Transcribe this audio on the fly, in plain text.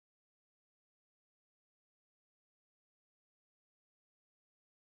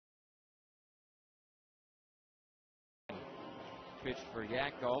pitched for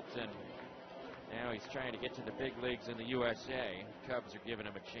Yakult, and now he's trying to get to the big leagues in the USA. Cubs are giving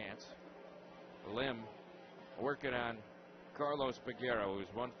him a chance. Lim working on Carlos Peguero,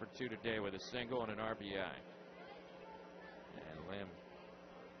 who's 1 for 2 today with a single and an RBI. And Lim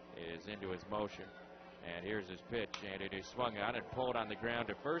is into his motion. And here's his pitch, and it is swung on and pulled on the ground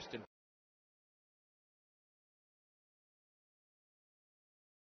to first. And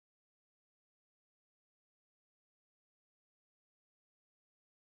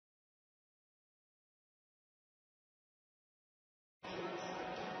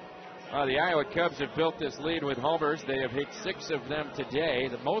the Iowa Cubs have built this lead with homers. They have hit 6 of them today.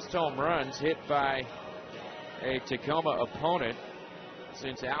 The most home runs hit by a Tacoma opponent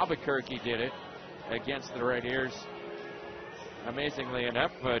since Albuquerque did it against the Red Ears. Amazingly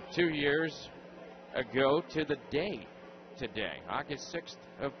enough, 2 years ago to the day today, August 6th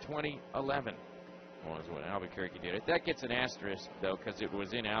of 2011 was when Albuquerque did it. That gets an asterisk, though, because it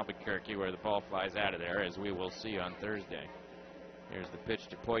was in Albuquerque where the ball flies out of there, as we will see on Thursday. Here's the pitch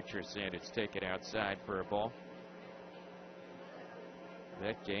to Poitras, and it's taken outside for a ball.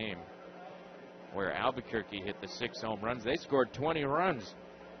 That game where Albuquerque hit the 6 home runs, they scored 20 runs.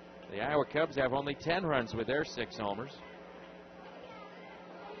 The Iowa Cubs have only 10 runs with their 6 homers.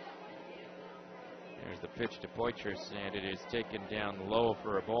 There's the pitch to Poitras, and it is taken down low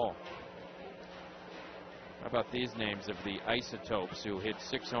for a ball. How about these names of the Isotopes who hit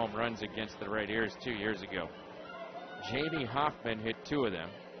 6 home runs against the Red Ears 2 years ago? Jamie Hoffman hit 2 of them.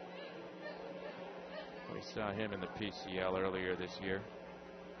 We saw him in the PCL earlier this year.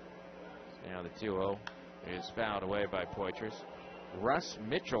 Now the 2-0 is fouled away by Poitras. Russ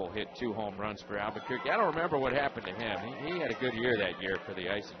Mitchell hit 2 home runs for Albuquerque. I don't remember what happened to him. He had a good year that year for the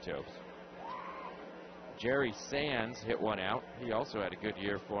Isotopes. Jerry Sands hit 1 out. He also had a good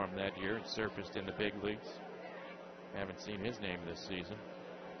year for him that year and surfaced in the big leagues. Haven't seen his name this season.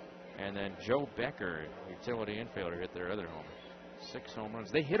 And then Joe Becker, utility infielder, hit their other homer. 6 home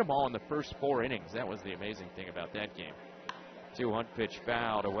runs. They hit them all in the first 4 innings. That was the amazing thing about that game. 2-1 pitch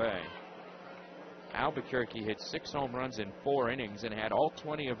fouled away. Albuquerque hit 6 home runs in 4 innings and had all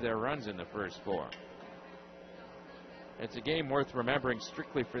 20 of their runs in the first 4. It's a game worth remembering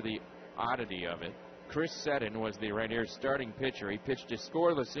strictly for the oddity of it. Chris Seddon was the Red Ears starting pitcher. He pitched a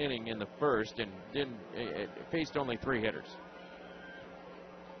scoreless inning in the first and faced only 3 hitters.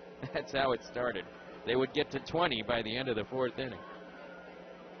 That's how it started. They would get to 20 by the end of the 4th inning.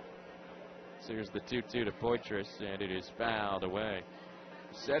 So here's the 2-2 to Poitras, and it is fouled away.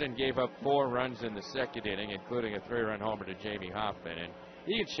 Seddon gave up 4 runs in the 2nd inning, including a 3-run homer to Jamie Hoffman, and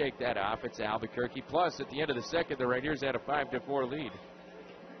he can shake that off. It's Albuquerque. Plus, at the end of the 2nd, the Red Ears had a 5-4 lead.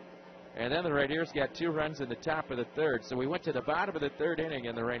 And then the Red Ears got 2 runs in the top of the 3rd, so we went to the bottom of the 3rd inning,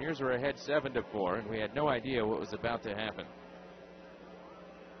 and the Red Ears were ahead 7-4, and we had no idea what was about to happen.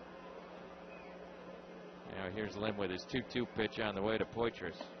 Now here's Lim with his 2-2 pitch on the way to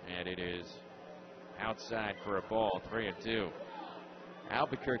Poitras, and it is outside for a ball, 3-2.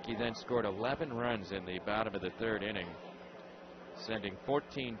 Albuquerque then scored 11 runs in the bottom of the 3rd inning, sending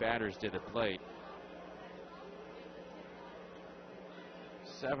 14 batters to the plate.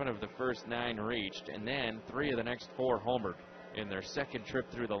 7 of the first 9 reached, and then 3 of the next 4 homered. In their 2nd trip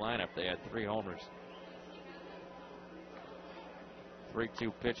through the lineup, they had 3 homers.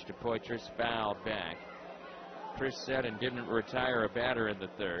 3-2 pitch to Poitras, fouled back. Chris Seddon didn't retire a batter in the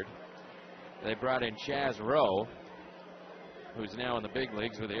 3rd. They brought in Chaz Rowe, who's now in the big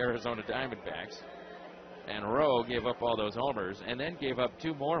leagues with the Arizona Diamondbacks. And Rowe gave up all those homers and then gave up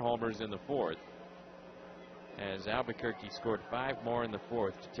 2 more homers in the 4th, as Albuquerque scored 5 more in the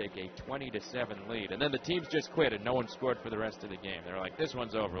 4th to take a 20-7 lead. And then the teams just quit and no one scored for the rest of the game. They're like, this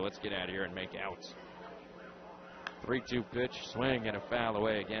one's over. Let's get out of here and make outs. 3-2 pitch, swing, and a foul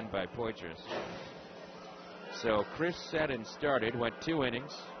away again by Poitras. So Chris Seddon started, went 2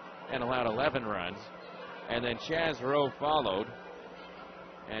 innings, and allowed 11 runs. And then Chaz Rowe followed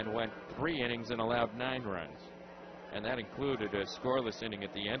and went 3 innings and allowed 9 runs. And that included a scoreless inning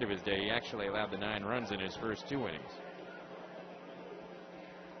at the end of his day. He actually allowed the 9 runs in his first 2 innings.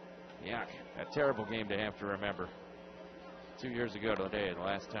 Yuck. A terrible game to have to remember. 2 years ago today, the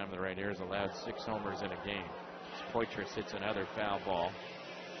last time the Red Ears allowed 6 homers in a game. Poitras hits another foul ball.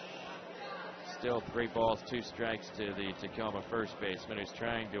 Still 3 balls, 2 strikes to the Tacoma first baseman, who's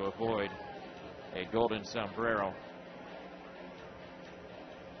trying to avoid a golden sombrero.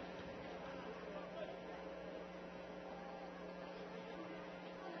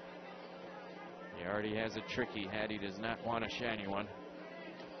 He already has a tricky hat. He does not want a shiny one.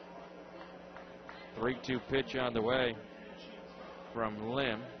 3-2 pitch on the way from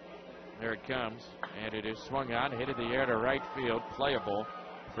Lim. There it comes, and it is swung on, hit in the air to right field, playable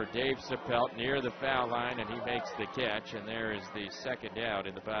for Dave Sapelt near the foul line, and he makes the catch, and there is the second out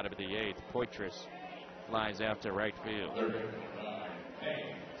in the bottom of the 8th. Poitras flies out to right field.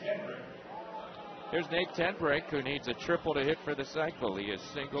 Here's Nate Tenbrink, who needs a triple to hit for the cycle. He has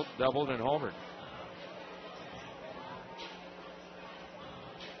singled, doubled, and homered.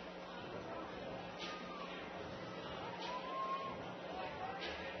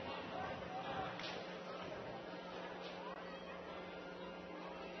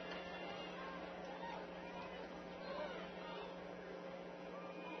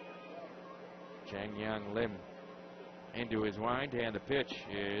 Chang-yong Lim into his wind, and the pitch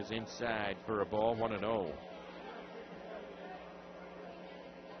is inside for a ball, 1-0.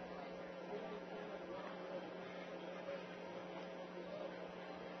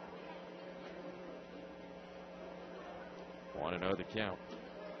 Want to know the count.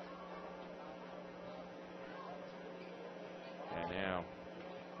 And now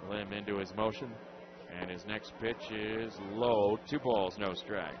Lim into his motion, and his next pitch is low. 2 balls, no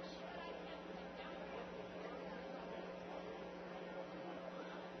strikes.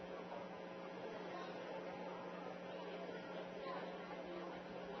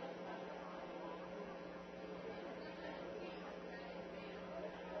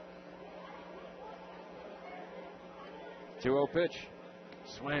 Two-0 pitch.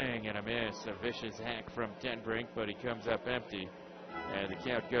 Swing and a miss. A vicious hack from Tenbrink, but he comes up empty. And the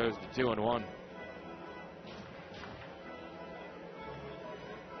count goes to 2-1.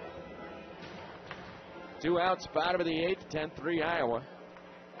 Two outs, bottom of the 8th, 10-3 Iowa.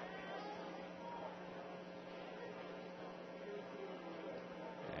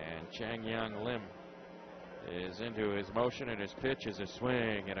 And Chang-yong Lim is into his motion, and his pitch is a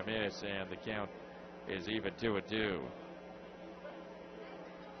swing and a miss, and the count is even 2-2.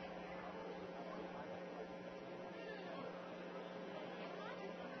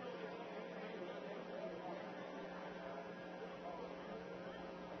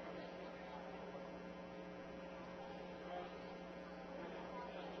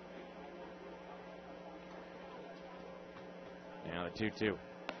 Now the 2-2.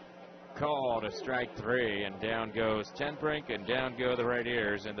 Called a strike 3, and down goes Tenbrink, and down go the right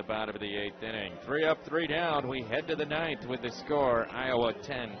ears in the bottom of the 8th inning. 3 up, 3 down. We head to the 9th with the score: Iowa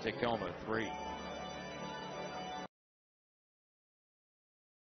 10, Tacoma 3.